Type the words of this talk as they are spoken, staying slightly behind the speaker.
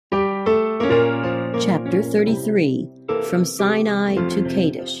Chapter 33, From Sinai to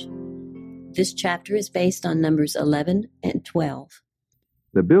Kadesh. This chapter is based on Numbers 11 and 12.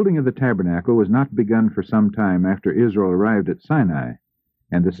 The building of the tabernacle was not begun for some time after Israel arrived at Sinai,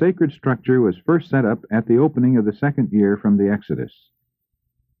 and the sacred structure was first set up at the opening of the second year from the Exodus.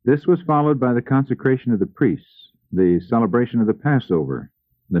 This was followed by the consecration of the priests, the celebration of the Passover,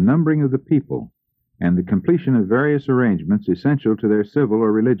 the numbering of the people, and the completion of various arrangements essential to their civil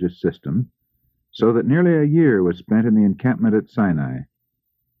or religious system, so that nearly a year was spent in the encampment at Sinai.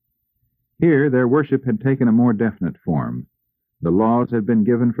 Here their worship had taken a more definite form. The laws had been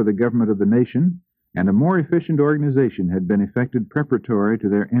given for the government of the nation, and a more efficient organization had been effected preparatory to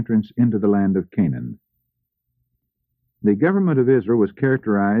their entrance into the land of Canaan. The government of Israel was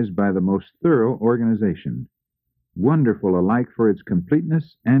characterized by the most thorough organization, wonderful alike for its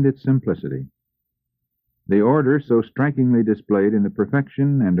completeness and its simplicity. The order so strikingly displayed in the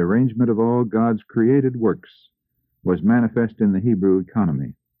perfection and arrangement of all God's created works was manifest in the Hebrew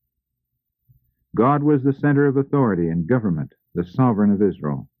economy. God was the center of authority and government, the sovereign of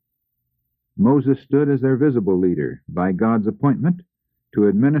Israel. Moses stood as their visible leader, by God's appointment, to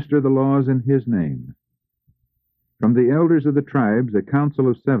administer the laws in his name. From the elders of the tribes, a council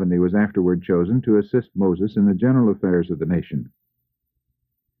of 70 was afterward chosen to assist Moses in the general affairs of the nation.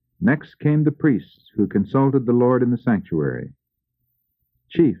 Next came the priests, who consulted the Lord in the sanctuary.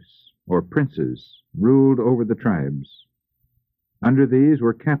 Chiefs, or princes, ruled over the tribes. Under these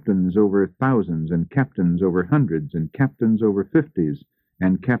were captains over thousands, and captains over hundreds, and captains over 50s,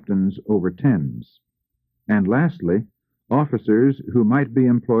 and captains over 10s. And lastly, officers who might be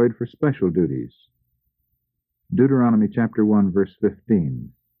employed for special duties. Deuteronomy chapter 1, verse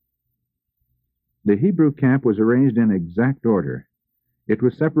 15. The Hebrew camp was arranged in exact order. It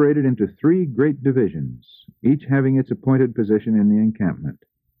was separated into 3 great divisions, each having its appointed position in the encampment.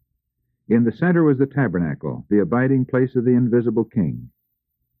 In the center was the tabernacle, the abiding place of the invisible king.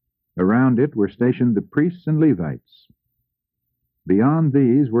 Around it were stationed the priests and Levites. Beyond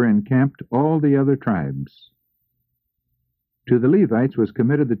these were encamped all the other tribes. To the Levites was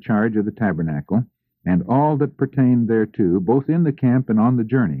committed the charge of the tabernacle and all that pertained thereto, both in the camp and on the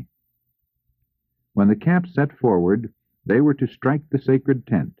journey. When the camp set forward, they were to strike the sacred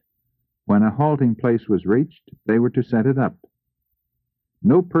tent. When a halting place was reached, they were to set it up.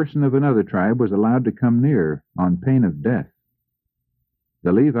 No person of another tribe was allowed to come near on pain of death.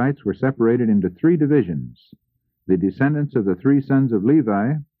 The Levites were separated into 3 divisions, the descendants of the 3 sons of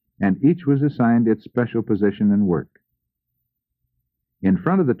Levi, and each was assigned its special position and work. In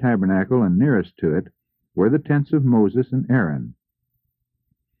front of the tabernacle and nearest to it were the tents of Moses and Aaron.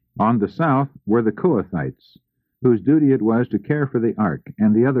 On the south were the Kohathites, whose duty it was to care for the ark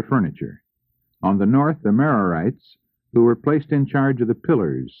and the other furniture. On the north, the Merarites, who were placed in charge of the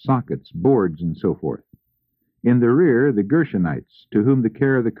pillars, sockets, boards, and so forth. In the rear, the Gershonites, to whom the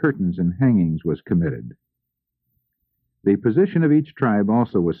care of the curtains and hangings was committed. The position of each tribe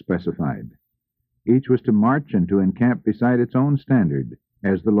also was specified. Each was to march and to encamp beside its own standard,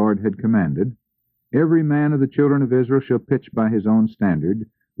 as the Lord had commanded. Every man of the children of Israel shall pitch by his own standard,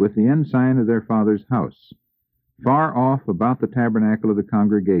 with the ensign of their father's house. Far off about the tabernacle of the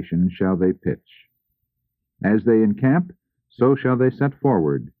congregation shall they pitch. As they encamp, so shall they set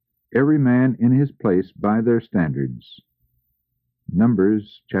forward, every man in his place by their standards.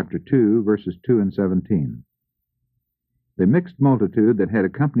 Numbers chapter 2, verses 2 and 17. The mixed multitude that had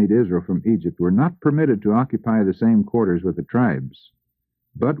accompanied Israel from Egypt were not permitted to occupy the same quarters with the tribes,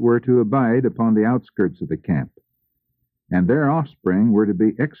 but were to abide upon the outskirts of the camp, and their offspring were to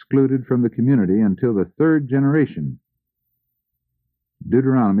be excluded from the community until the 3rd generation.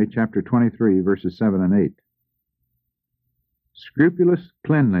 Deuteronomy chapter 23, verses 7 and 8. Scrupulous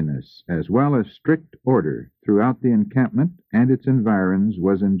cleanliness, as well as strict order throughout the encampment and its environs,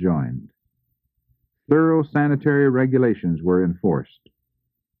 was enjoined. Thorough sanitary regulations were enforced.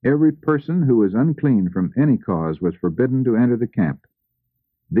 Every person who was unclean from any cause was forbidden to enter the camp.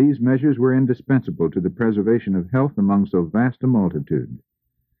 These measures were indispensable to the preservation of health among so vast a multitude.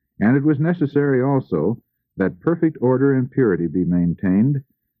 And it was necessary also that perfect order and purity be maintained,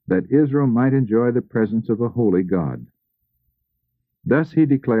 that Israel might enjoy the presence of a holy God. Thus he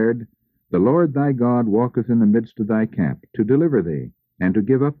declared, "The Lord thy God walketh in the midst of thy camp, to deliver thee, and to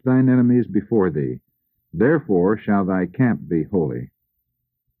give up thine enemies before thee. Therefore shall thy camp be holy."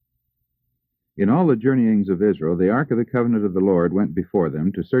 In all the journeyings of Israel, the ark of the covenant of the Lord went before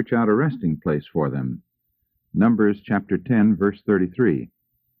them to search out a resting place for them. Numbers chapter 10, verse 33.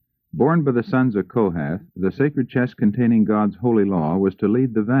 Borne by the sons of Kohath, the sacred chest containing God's holy law was to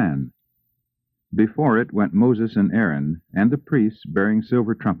lead the van. Before it went Moses and Aaron, and the priests bearing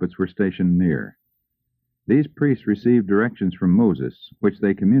silver trumpets were stationed near. These priests received directions from Moses, which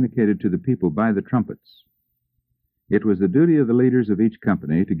they communicated to the people by the trumpets. It was the duty of the leaders of each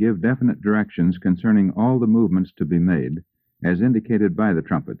company to give definite directions concerning all the movements to be made, as indicated by the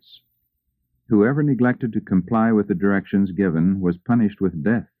trumpets. Whoever neglected to comply with the directions given was punished with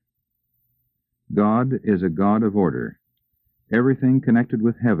death. God is a God of order. Everything connected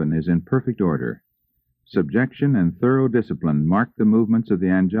with heaven is in perfect order. Subjection and thorough discipline mark the movements of the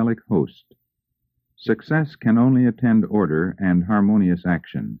angelic host. Success can only attend order and harmonious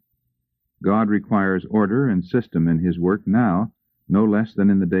action. God requires order and system in his work now, no less than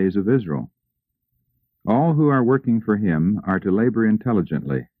in the days of Israel. All who are working for him are to labor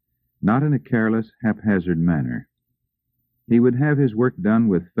intelligently, not in a careless, haphazard manner. He would have his work done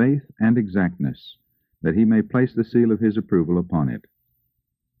with faith and exactness, that he may place the seal of his approval upon it.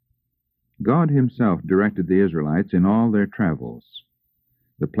 God himself directed the Israelites in all their travels.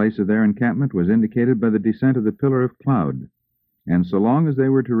 The place of their encampment was indicated by the descent of the pillar of cloud, and so long as they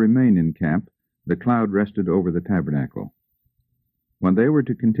were to remain in camp, the cloud rested over the tabernacle. When they were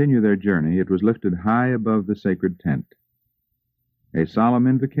to continue their journey, it was lifted high above the sacred tent. A solemn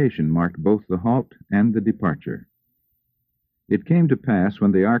invocation marked both the halt and the departure. It came to pass,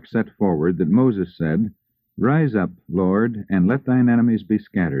 when the ark set forward, that Moses said, "Rise up, Lord, and let thine enemies be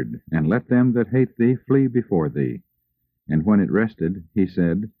scattered, and let them that hate thee flee before thee." And when it rested, he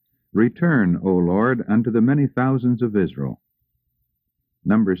said, "Return, O Lord, unto the many thousands of Israel."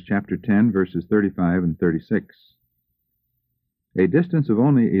 Numbers chapter 10, verses 35 and 36. A distance of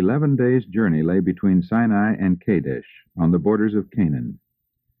only 11 days' journey lay between Sinai and Kadesh, on the borders of Canaan,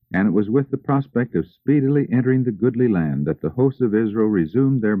 and it was with the prospect of speedily entering the goodly land that the hosts of Israel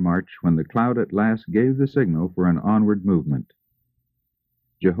resumed their march when the cloud at last gave the signal for an onward movement.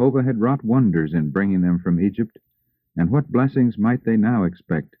 Jehovah had wrought wonders in bringing them from Egypt, and what blessings might they now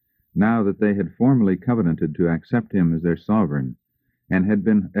expect, now that they had formally covenanted to accept him as their sovereign, and had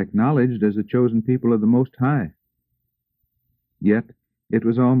been acknowledged as a chosen people of the Most High? Yet it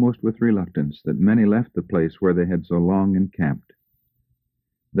was almost with reluctance that many left the place where they had so long encamped.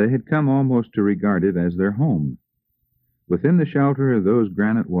 They had come almost to regard it as their home. Within the shelter of those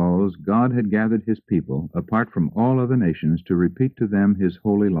granite walls, God had gathered his people, apart from all other nations, to repeat to them his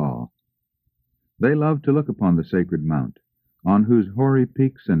holy law. They loved to look upon the sacred mount, on whose hoary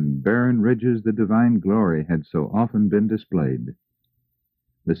peaks and barren ridges the divine glory had so often been displayed.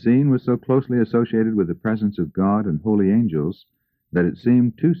 The scene was so closely associated with the presence of God and holy angels that it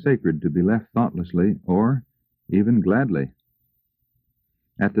seemed too sacred to be left thoughtlessly or even gladly.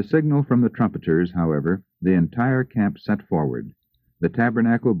 At the signal from the trumpeters, however, the entire camp set forward, the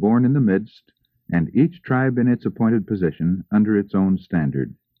tabernacle borne in the midst, and each tribe in its appointed position under its own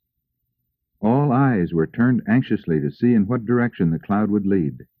standard. All eyes were turned anxiously to see in what direction the cloud would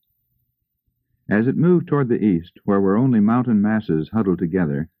lead. As it moved toward the east, where were only mountain masses huddled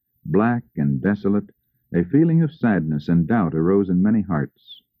together, black and desolate, a feeling of sadness and doubt arose in many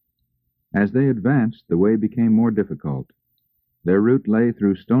hearts. As they advanced, the way became more difficult. Their route lay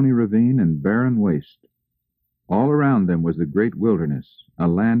through stony ravine and barren waste. All around them was the great wilderness, a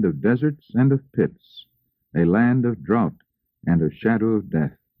land of deserts and of pits, a land of drought and of shadow of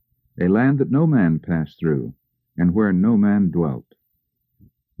death, a land that no man passed through, and where no man dwelt.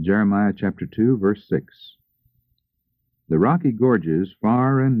 Jeremiah chapter 2, verse 6. The rocky gorges,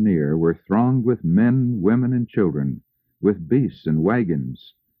 far and near, were thronged with men, women, and children, with beasts and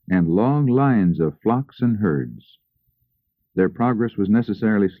wagons, and long lines of flocks and herds. Their progress was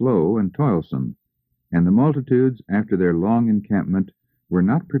necessarily slow and toilsome, and the multitudes, after their long encampment, were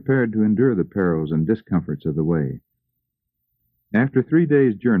not prepared to endure the perils and discomforts of the way. After 3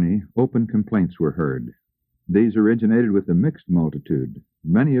 days' journey, open complaints were heard. These originated with the mixed multitude,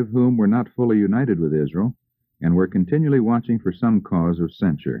 many of whom were not fully united with Israel, and were continually watching for some cause of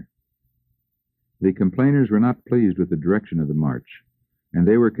censure. The complainers were not pleased with the direction of the march, and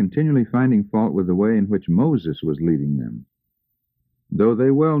they were continually finding fault with the way in which Moses was leading them, though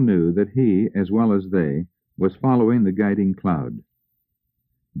they well knew that he, as well as they, was following the guiding cloud.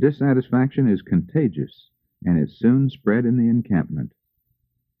 Dissatisfaction is contagious, and it soon spread in the encampment.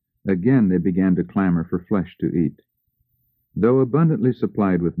 Again they began to clamor for flesh to eat. Though abundantly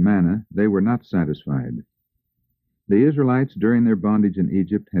supplied with manna, they were not satisfied. The Israelites, during their bondage in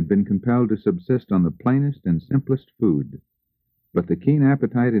Egypt, had been compelled to subsist on the plainest and simplest food, but the keen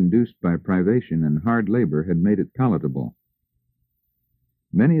appetite induced by privation and hard labor had made it palatable.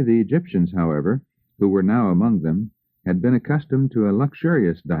 Many of the Egyptians, however, who were now among them, had been accustomed to a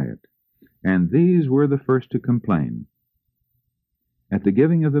luxurious diet, and these were the first to complain. At the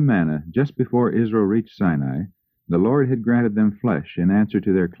giving of the manna, just before Israel reached Sinai, the Lord had granted them flesh in answer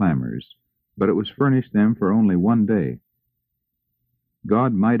to their clamors, but it was furnished them for only 1 day.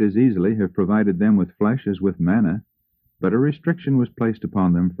 God might as easily have provided them with flesh as with manna, but a restriction was placed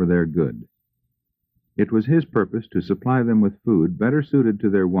upon them for their good. It was His purpose to supply them with food better suited to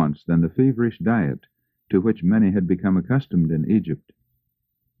their wants than the feverish diet to which many had become accustomed in Egypt.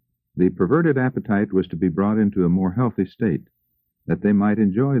 The perverted appetite was to be brought into a more healthy state, that they might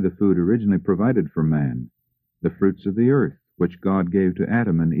enjoy the food originally provided for man, the fruits of the earth, which God gave to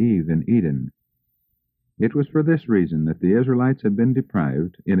Adam and Eve in Eden. It was for this reason that the Israelites had been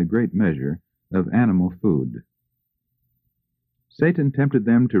deprived, in a great measure, of animal food. Satan tempted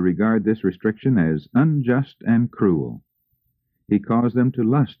them to regard this restriction as unjust and cruel. He caused them to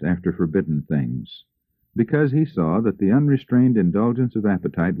lust after forbidden things, because he saw that the unrestrained indulgence of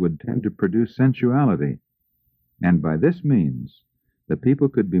appetite would tend to produce sensuality, and by this means the people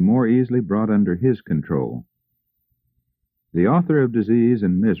could be more easily brought under his control. The author of disease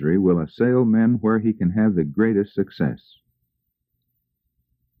and misery will assail men where he can have the greatest success.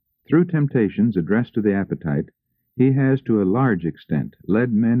 Through temptations addressed to the appetite, he has to a large extent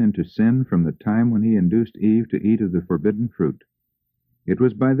led men into sin from the time when he induced Eve to eat of the forbidden fruit. It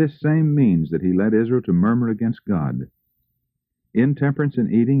was by this same means that he led Israel to murmur against God. Intemperance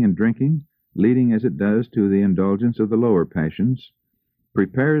in eating and drinking, leading as it does to the indulgence of the lower passions,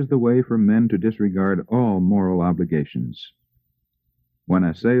 prepares the way for men to disregard all moral obligations. When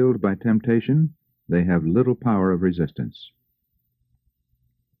assailed by temptation, they have little power of resistance.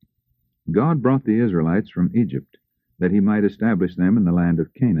 God brought the Israelites from Egypt, that he might establish them in the land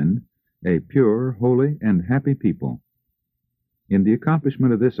of Canaan, a pure, holy, and happy people. In the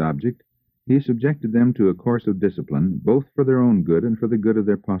accomplishment of this object, he subjected them to a course of discipline, both for their own good and for the good of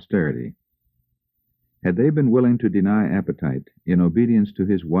their posterity. Had they been willing to deny appetite in obedience to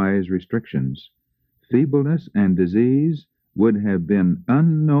his wise restrictions, feebleness and disease would have been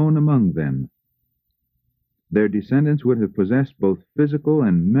unknown among them. Their descendants would have possessed both physical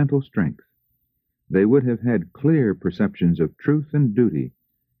and mental strength. They would have had clear perceptions of truth and duty,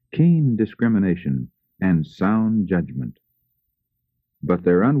 keen discrimination, and sound judgment. But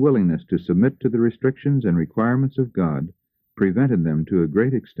their unwillingness to submit to the restrictions and requirements of God prevented them to a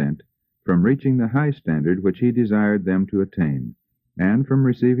great extent from reaching the high standard which he desired them to attain, and from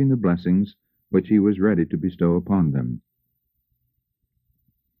receiving the blessings which he was ready to bestow upon them.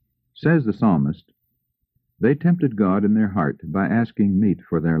 Says the psalmist, "They tempted God in their heart by asking meat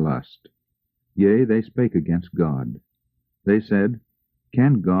for their lust. Yea, they spake against God. They said,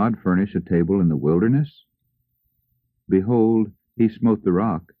 Can God furnish a table in the wilderness? Behold, he smote the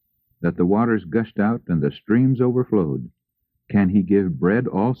rock, that the waters gushed out and the streams overflowed. Can he give bread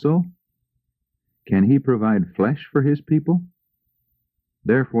also? Can he provide flesh for his people?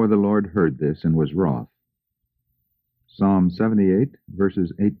 Therefore the Lord heard this and was wroth." Psalm 78,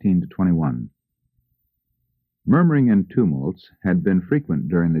 verses 18 to 21. Murmuring and tumults had been frequent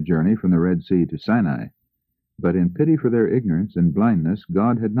during the journey from the Red Sea to Sinai, but in pity for their ignorance and blindness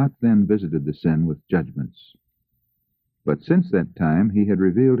God had not then visited the sin with judgments. But since that time he had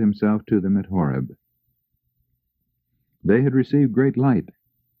revealed himself to them at Horeb. They had received great light,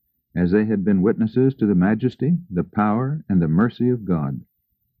 as they had been witnesses to the majesty, the power, and the mercy of God,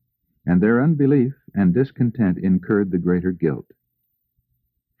 and their unbelief and discontent incurred the greater guilt.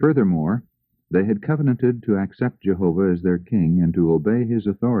 Furthermore, they had covenanted to accept Jehovah as their king and to obey his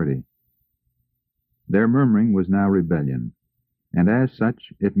authority. Their murmuring was now rebellion, and as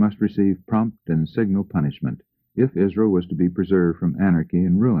such it must receive prompt and signal punishment, if Israel was to be preserved from anarchy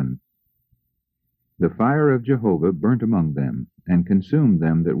and ruin. The fire of Jehovah burnt among them, and consumed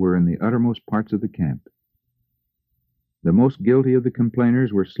them that were in the uttermost parts of the camp. The most guilty of the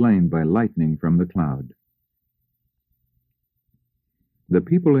complainers were slain by lightning from the cloud. The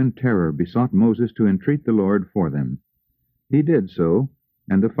people in terror besought Moses to entreat the Lord for them. He did so,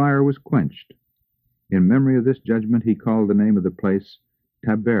 and the fire was quenched. In memory of this judgment he called the name of the place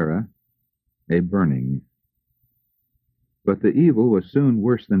Taberah, a burning. But the evil was soon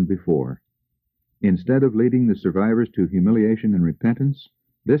worse than before. Instead of leading the survivors to humiliation and repentance,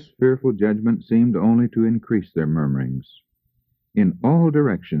 this fearful judgment seemed only to increase their murmurings. In all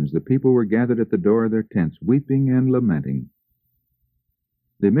directions the people were gathered at the door of their tents, weeping and lamenting.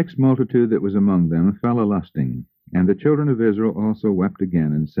 The mixed multitude that was among them fell a-lusting, and the children of Israel also wept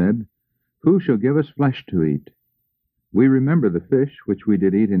again, and said, Who shall give us flesh to eat? We remember the fish which we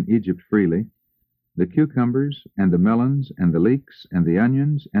did eat in Egypt freely, the cucumbers, and the melons, and the leeks, and the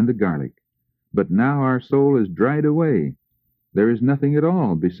onions, and the garlic. But now our soul is dried away. There is nothing at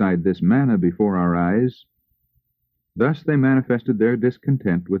all beside this manna before our eyes. Thus they manifested their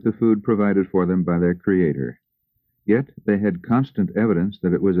discontent with the food provided for them by their Creator. Yet they had constant evidence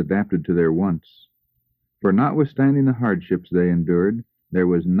that it was adapted to their wants. For notwithstanding the hardships they endured, there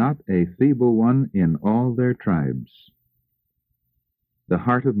was not a feeble one in all their tribes. The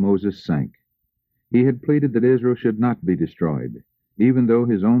heart of Moses sank. He had pleaded that Israel should not be destroyed, even though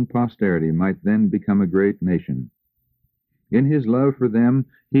his own posterity might then become a great nation. In his love for them,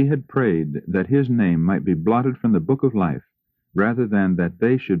 he had prayed that his name might be blotted from the book of life, rather than that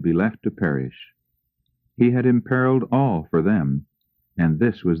they should be left to perish. He had imperiled all for them, and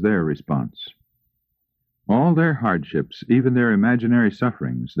this was their response. All their hardships, even their imaginary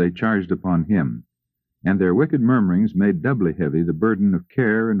sufferings, they charged upon him, and their wicked murmurings made doubly heavy the burden of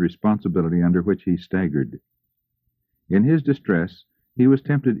care and responsibility under which he staggered. In his distress, he was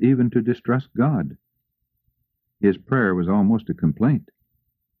tempted even to distrust God. His prayer was almost a complaint.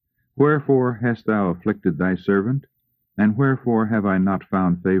 Wherefore hast thou afflicted thy servant? And wherefore have I not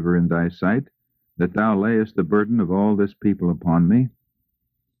found favor in thy sight, that thou layest the burden of all this people upon me?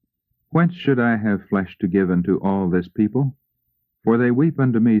 Whence should I have flesh to give unto all this people? For they weep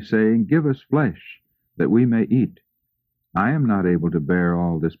unto me, saying, Give us flesh, that we may eat. I am not able to bear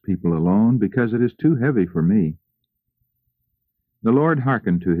all this people alone, because it is too heavy for me. The Lord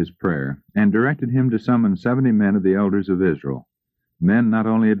hearkened to his prayer, and directed him to summon 70 men of the elders of Israel, men not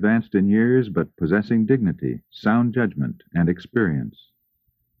only advanced in years, but possessing dignity, sound judgment, and experience.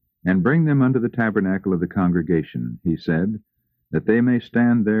 And bring them unto the tabernacle of the congregation, he said, that they may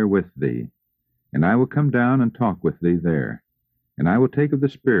stand there with thee. And I will come down and talk with thee there. And I will take of the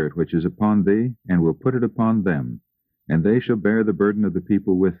Spirit which is upon thee, and will put it upon them. And they shall bear the burden of the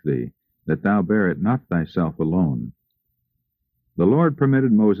people with thee, that thou bear it not thyself alone. The Lord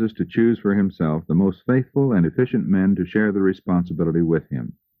permitted Moses to choose for himself the most faithful and efficient men to share the responsibility with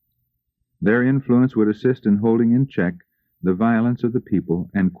him. Their influence would assist in holding in check the violence of the people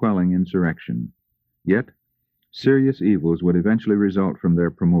and quelling insurrection. Yet, serious evils would eventually result from their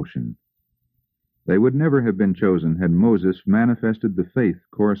promotion. They would never have been chosen had Moses manifested the faith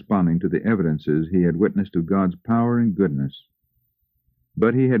corresponding to the evidences he had witnessed of God's power and goodness.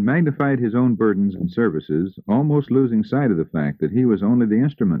 But he had magnified his own burdens and services, almost losing sight of the fact that he was only the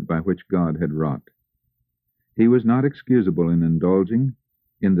instrument by which God had wrought. He was not excusable in indulging,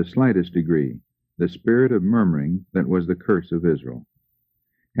 in the slightest degree, the spirit of murmuring that was the curse of Israel.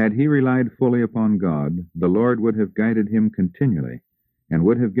 Had he relied fully upon God, the Lord would have guided him continually, and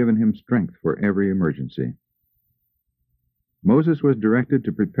would have given him strength for every emergency. Moses was directed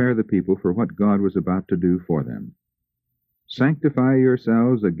to prepare the people for what God was about to do for them. Sanctify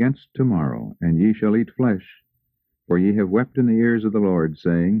yourselves against tomorrow, and ye shall eat flesh. For ye have wept in the ears of the Lord,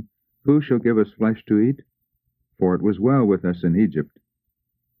 saying, Who shall give us flesh to eat? For it was well with us in Egypt.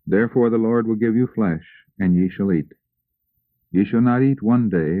 Therefore the Lord will give you flesh, and ye shall eat. Ye shall not eat 1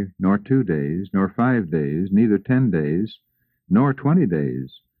 day, nor 2 days, nor 5 days, neither 10 days, nor 20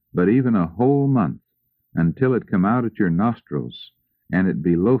 days, but even a whole month, until it come out at your nostrils, and it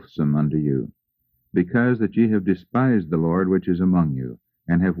be loathsome unto you, because that ye have despised the Lord which is among you,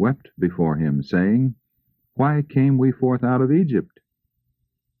 and have wept before him, saying, Why came we forth out of Egypt?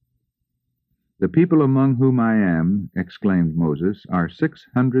 The people among whom I am, exclaimed Moses, are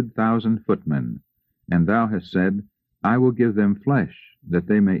 600,000 footmen, and thou hast said, I will give them flesh, that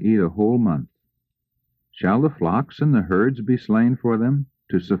they may eat a whole month. Shall the flocks and the herds be slain for them,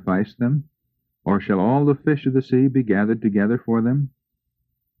 to suffice them? Or shall all the fish of the sea be gathered together for them?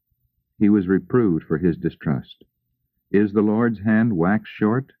 He was reproved for his distrust. Is the Lord's hand waxed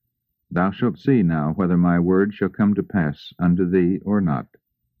short? Thou shalt see now whether my word shall come to pass unto thee or not.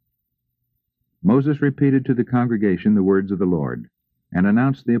 Moses repeated to the congregation the words of the Lord, and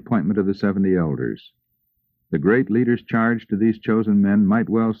announced the appointment of the 70 elders. The great leader's charge to these chosen men might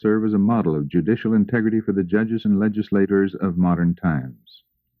well serve as a model of judicial integrity for the judges and legislators of modern times.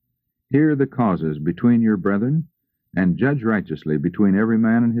 Hear the causes between your brethren, and judge righteously between every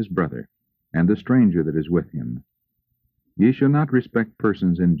man and his brother, and the stranger that is with him. Ye shall not respect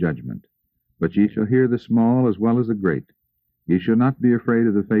persons in judgment, but ye shall hear the small as well as the great. Ye shall not be afraid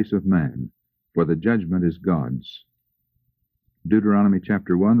of the face of man, for the judgment is God's. Deuteronomy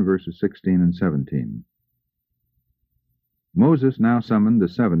chapter 1, verses 16 and 17. Moses now summoned the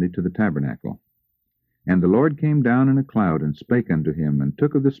 70 to the tabernacle. And the Lord came down in a cloud, and spake unto him, and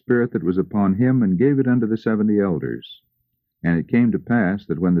took of the Spirit that was upon him, and gave it unto the 70 elders. And it came to pass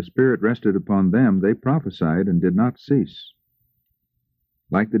that when the Spirit rested upon them, they prophesied, and did not cease.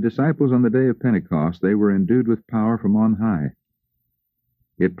 Like the disciples on the day of Pentecost, they were endued with power from on high.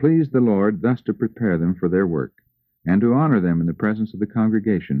 It pleased the Lord thus to prepare them for their work, and to honor them in the presence of the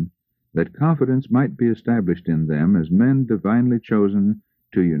congregation, that confidence might be established in them as men divinely chosen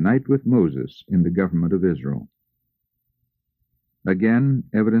to unite with Moses in the government of Israel. Again,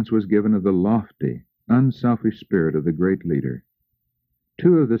 evidence was given of the lofty, unselfish spirit of the great leader.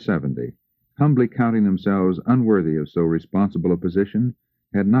 2 of the 70, humbly counting themselves unworthy of so responsible a position,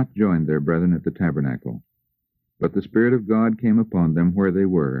 had not joined their brethren at the tabernacle. But the Spirit of God came upon them where they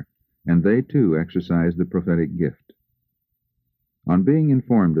were, and they too exercised the prophetic gift. On being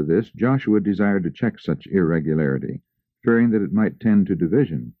informed of this, Joshua desired to check such irregularity, fearing that it might tend to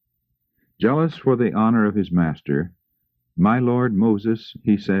division. Jealous for the honor of his master, "My lord Moses,"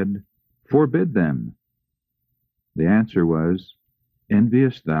 he said, "forbid them." The answer was,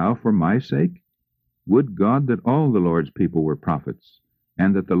 "Enviest thou for my sake? Would God that all the Lord's people were prophets,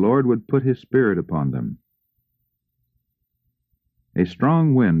 and that the Lord would put his Spirit upon them." A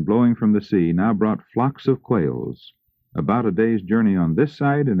strong wind blowing from the sea now brought flocks of quails, about a day's journey on this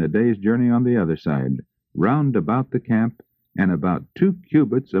side and a day's journey on the other side, round about the camp, and about 2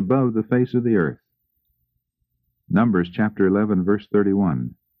 cubits above the face of the earth. Numbers chapter 11, verse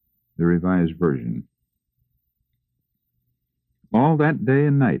 31, the Revised Version. All that day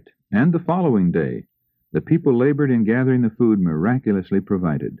and night, and the following day, the people labored in gathering the food miraculously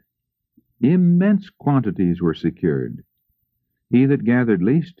provided. Immense quantities were secured. He that gathered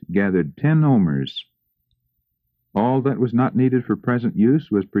least gathered 10 omers. All that was not needed for present use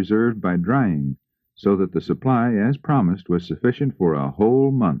was preserved by drying, so that the supply, as promised, was sufficient for a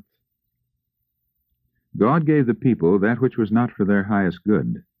whole month. God gave the people that which was not for their highest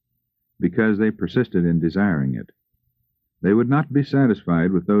good, because they persisted in desiring it. They would not be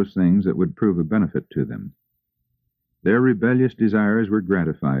satisfied with those things that would prove a benefit to them. Their rebellious desires were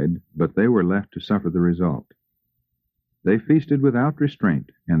gratified, but they were left to suffer the result. They feasted without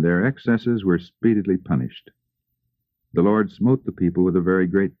restraint, and their excesses were speedily punished. The Lord smote the people with a very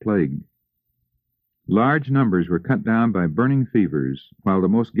great plague. Large numbers were cut down by burning fevers, while the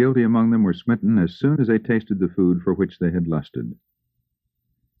most guilty among them were smitten as soon as they tasted the food for which they had lusted.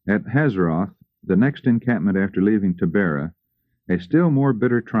 At Hazeroth, the next encampment after leaving Taberah, a still more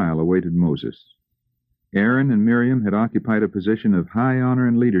bitter trial awaited Moses. Aaron and Miriam had occupied a position of high honor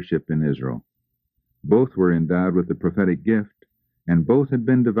and leadership in Israel. Both were endowed with the prophetic gift, and both had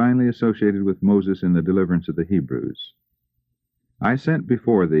been divinely associated with Moses in the deliverance of the Hebrews. "I sent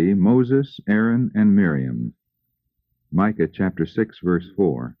before thee Moses, Aaron, and Miriam." Micah chapter 6, verse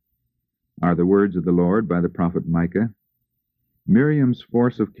 4, are the words of the Lord by the prophet Micah. Miriam's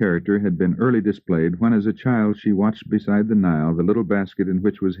force of character had been early displayed when as a child she watched beside the Nile the little basket in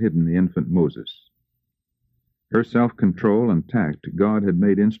which was hidden the infant Moses. Her self-control and tact God had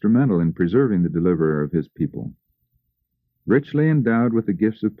made instrumental in preserving the deliverer of his people. Richly endowed with the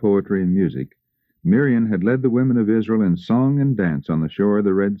gifts of poetry and music, Miriam had led the women of Israel in song and dance on the shore of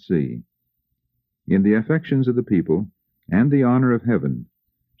the Red Sea. In the affections of the people and the honor of heaven,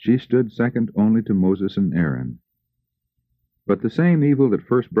 she stood second only to Moses and Aaron. But the same evil that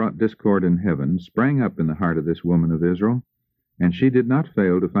first brought discord in heaven sprang up in the heart of this woman of Israel, and she did not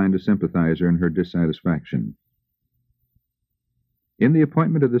fail to find a sympathizer in her dissatisfaction. In the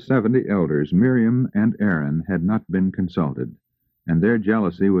appointment of the 70 elders, Miriam and Aaron had not been consulted, and their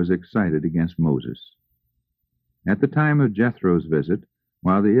jealousy was excited against Moses. At the time of Jethro's visit,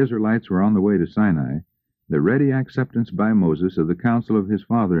 while the Israelites were on the way to Sinai, the ready acceptance by Moses of the counsel of his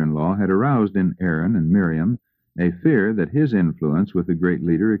father-in-law had aroused in Aaron and Miriam a fear that his influence with the great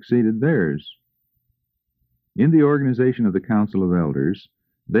leader exceeded theirs. In the organization of the council of elders,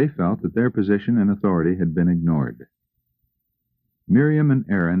 they felt that their position and authority had been ignored. Miriam and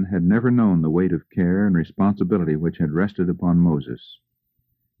Aaron had never known the weight of care and responsibility which had rested upon Moses.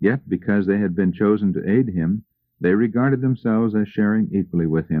 Yet, because they had been chosen to aid him, they regarded themselves as sharing equally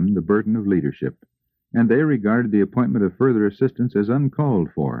with him the burden of leadership, and they regarded the appointment of further assistance as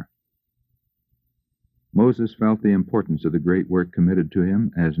uncalled for. Moses felt the importance of the great work committed to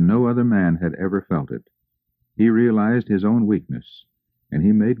him as no other man had ever felt it. He realized his own weakness, and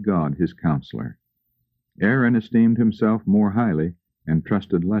he made God his counselor. Aaron esteemed himself more highly and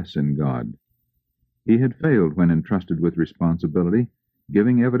trusted less in God. He had failed when entrusted with responsibility,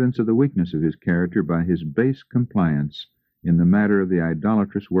 giving evidence of the weakness of his character by his base compliance in the matter of the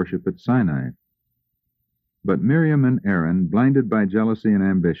idolatrous worship at Sinai. But Miriam and Aaron, blinded by jealousy and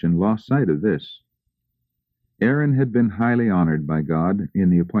ambition, lost sight of this. Aaron had been highly honored by God in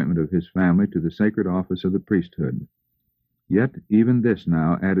the appointment of his family to the sacred office of the priesthood. Yet even this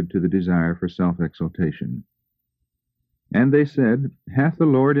now added to the desire for self-exaltation. And they said, "Hath the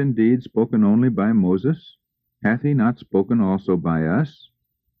Lord indeed spoken only by Moses? Hath he not spoken also by us?"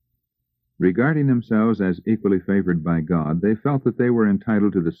 Regarding themselves as equally favored by God, they felt that they were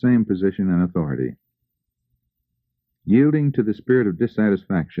entitled to the same position and authority. Yielding to the spirit of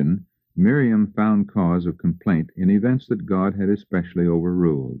dissatisfaction, Miriam found cause of complaint in events that God had especially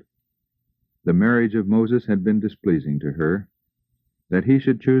overruled. The marriage of Moses had been displeasing to her. That he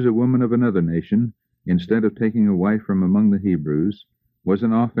should choose a woman of another nation instead of taking a wife from among the Hebrews was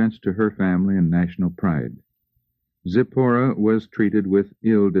an offense to her family and national pride. Zipporah was treated with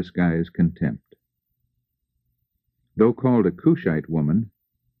ill-disguised contempt. Though called a Cushite woman,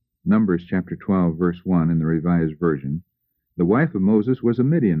 Numbers chapter 12, verse 1 in the Revised Version, the wife of Moses was a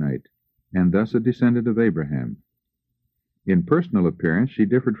Midianite, and thus a descendant of Abraham. In personal appearance, she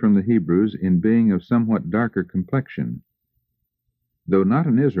differed from the Hebrews in being of somewhat darker complexion. Though not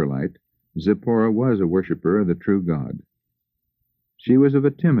an Israelite, Zipporah was a worshiper of the true God. She was of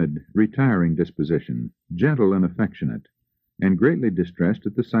a timid, retiring disposition, gentle and affectionate, and greatly distressed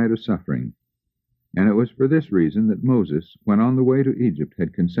at the sight of suffering. And it was for this reason that Moses, when on the way to Egypt,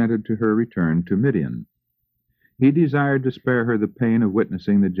 had consented to her return to Midian. He desired to spare her the pain of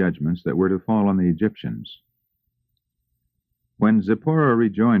witnessing the judgments that were to fall on the Egyptians. When Zipporah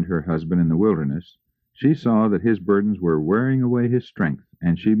rejoined her husband in the wilderness, she saw that his burdens were wearing away his strength,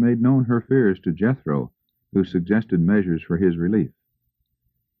 and she made known her fears to Jethro, who suggested measures for his relief.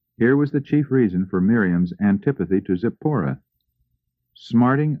 Here was the chief reason for Miriam's antipathy to Zipporah.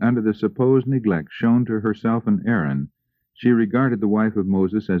 Smarting under the supposed neglect shown to herself and Aaron, she regarded the wife of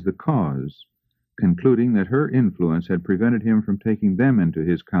Moses as the cause, concluding that her influence had prevented him from taking them into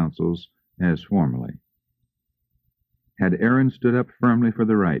his counsels as formerly. Had Aaron stood up firmly for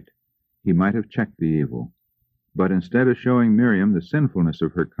the right, he might have checked the evil. But instead of showing Miriam the sinfulness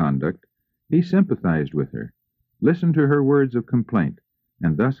of her conduct, he sympathized with her, listened to her words of complaint,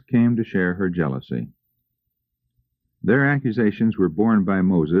 and thus came to share her jealousy. Their accusations were borne by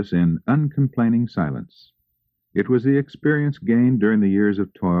Moses in uncomplaining silence. It was the experience gained during the years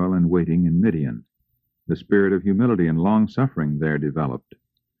of toil and waiting in Midian, the spirit of humility and long-suffering there developed,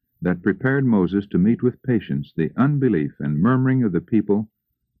 that prepared Moses to meet with patience the unbelief and murmuring of the people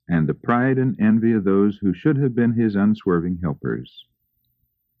and the pride and envy of those who should have been his unswerving helpers.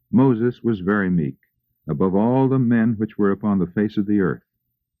 Moses was very meek, above all the men which were upon the face of the earth,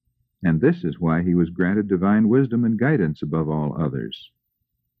 and this is why he was granted divine wisdom and guidance above all others.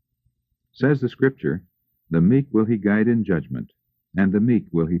 Says the Scripture, "The meek will he guide in judgment, and the meek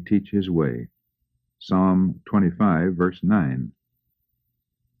will he teach his way." Psalm 25, verse 9.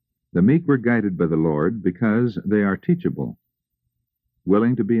 The meek were guided by the Lord because they are teachable,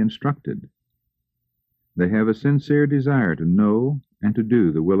 willing to be instructed. They have a sincere desire to know and to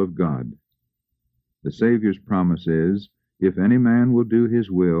do the will of God. The Savior's promise is, "If any man will do his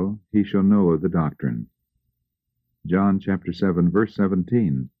will, he shall know of the doctrine." John chapter 7, verse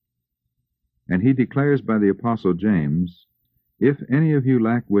 17. And he declares by the Apostle James, "If any of you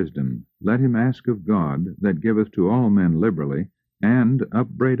lack wisdom, let him ask of God, that giveth to all men liberally, and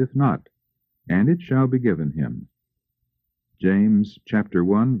upbraideth not, and it shall be given him." James chapter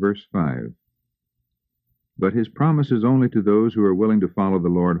 1, verse 5. But his promise is only to those who are willing to follow the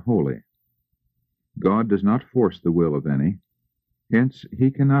Lord wholly. God does not force the will of any. Hence,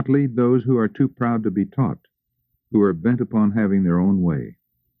 he cannot lead those who are too proud to be taught, who are bent upon having their own way.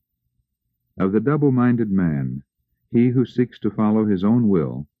 Of the double-minded man, he who seeks to follow his own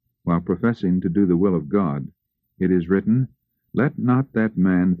will, while professing to do the will of God, it is written, "Let not that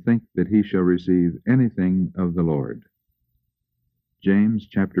man think that he shall receive anything of the Lord." James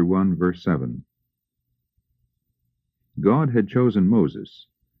chapter 1, verse 7. God had chosen Moses,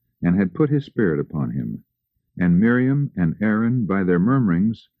 and had put his Spirit upon him, and Miriam and Aaron, by their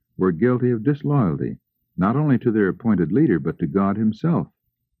murmurings, were guilty of disloyalty, not only to their appointed leader, but to God himself.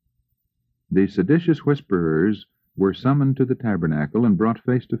 The seditious whisperers were summoned to the tabernacle and brought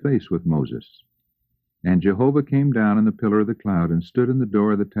face to face with Moses. And Jehovah came down in the pillar of the cloud and stood in the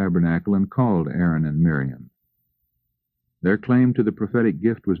door of the tabernacle and called Aaron and Miriam. Their claim to the prophetic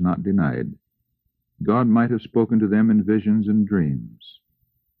gift was not denied. God might have spoken to them in visions and dreams.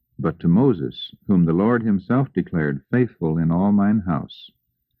 But to Moses, whom the Lord himself declared faithful in all mine house,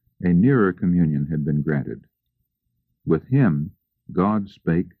 a nearer communion had been granted. With him God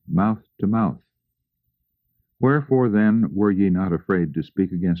spake mouth to mouth. "Wherefore then were ye not afraid to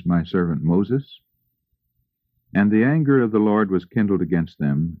speak against my servant Moses?" And the anger of the Lord was kindled against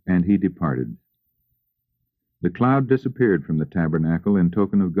them, and he departed. The cloud disappeared from the tabernacle in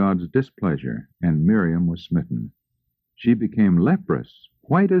token of God's displeasure, and Miriam was smitten. She became leprous,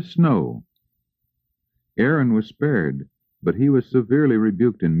 white as snow. Aaron was spared, but he was severely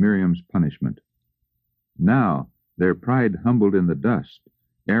rebuked in Miriam's punishment. Now, their pride humbled in the dust,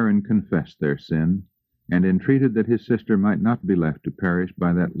 Aaron confessed their sin, and entreated that his sister might not be left to perish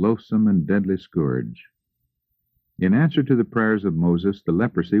by that loathsome and deadly scourge. In answer to the prayers of Moses, the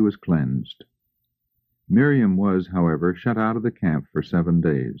leprosy was cleansed. Miriam was, however, shut out of the camp for 7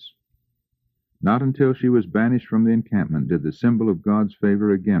 days. Not until she was banished from the encampment did the symbol of God's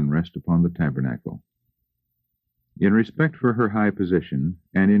favor again rest upon the tabernacle. In respect for her high position,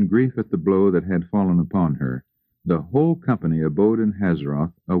 and in grief at the blow that had fallen upon her, the whole company abode in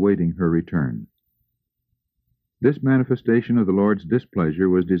Hazeroth, awaiting her return. This manifestation of the Lord's displeasure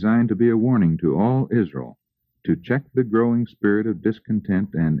was designed to be a warning to all Israel, to check the growing spirit of discontent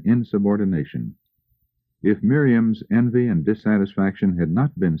and insubordination. If Miriam's envy and dissatisfaction had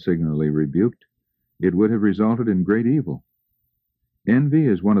not been signally rebuked, it would have resulted in great evil. Envy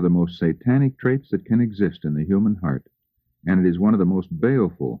is one of the most satanic traits that can exist in the human heart, and it is one of the most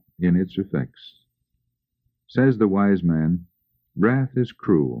baleful in its effects. Says the wise man, "Wrath is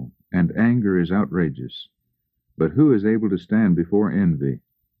cruel, and anger is outrageous, but who is able to stand before envy?"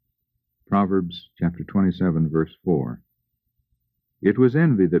 Proverbs chapter 27, verse 4. It was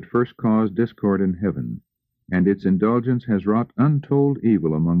envy that first caused discord in heaven, and its indulgence has wrought untold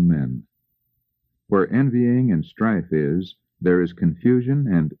evil among men. Where envying and strife is, there is confusion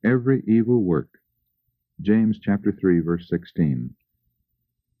and every evil work. James chapter 3, verse 16.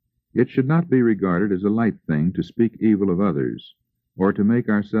 It should not be regarded as a light thing to speak evil of others, or to make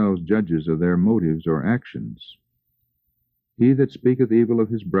ourselves judges of their motives or actions. He that speaketh evil of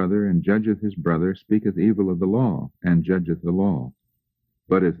his brother and judgeth his brother speaketh evil of the law, and judgeth the law.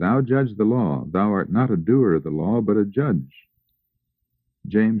 But if thou judge the law, thou art not a doer of the law, but a judge.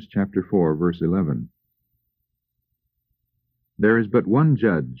 James chapter 4, verse 11. There is but one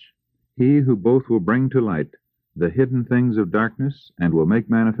judge, he who both will bring to light the hidden things of darkness and will make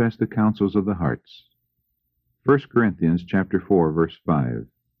manifest the counsels of the hearts. 1 Corinthians chapter 4, verse 5.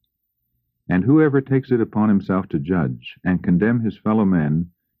 And whoever takes it upon himself to judge and condemn his fellow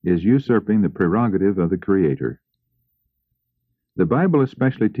men is usurping the prerogative of the Creator. The Bible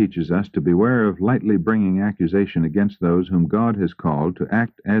especially teaches us to beware of lightly bringing accusation against those whom God has called to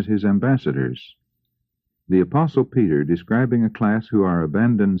act as his ambassadors. The Apostle Peter, describing a class who are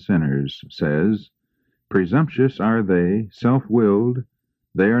abandoned sinners, says, "Presumptuous are they, self-willed,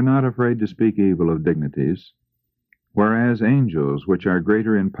 they are not afraid to speak evil of dignities, whereas angels, which are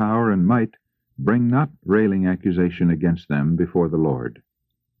greater in power and might, bring not railing accusation against them before the Lord."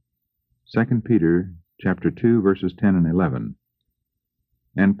 2 Peter chapter 2, verses 10 and 11.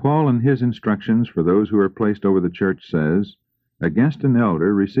 And Paul in his instructions for those who are placed over the church says, "Against an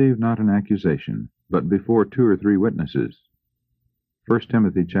elder receive not an accusation, but before 2 or 3 witnesses." 1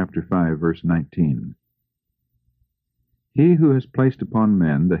 Timothy chapter 5, verse 19. He who has placed upon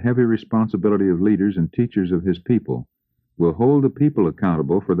men the heavy responsibility of leaders and teachers of his people will hold the people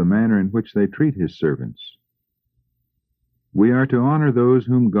accountable for the manner in which they treat his servants. We are to honor those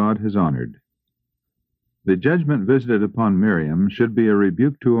whom God has honored. The judgment visited upon Miriam should be a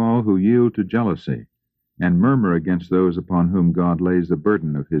rebuke to all who yield to jealousy and murmur against those upon whom God lays the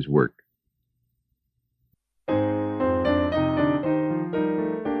burden of his work.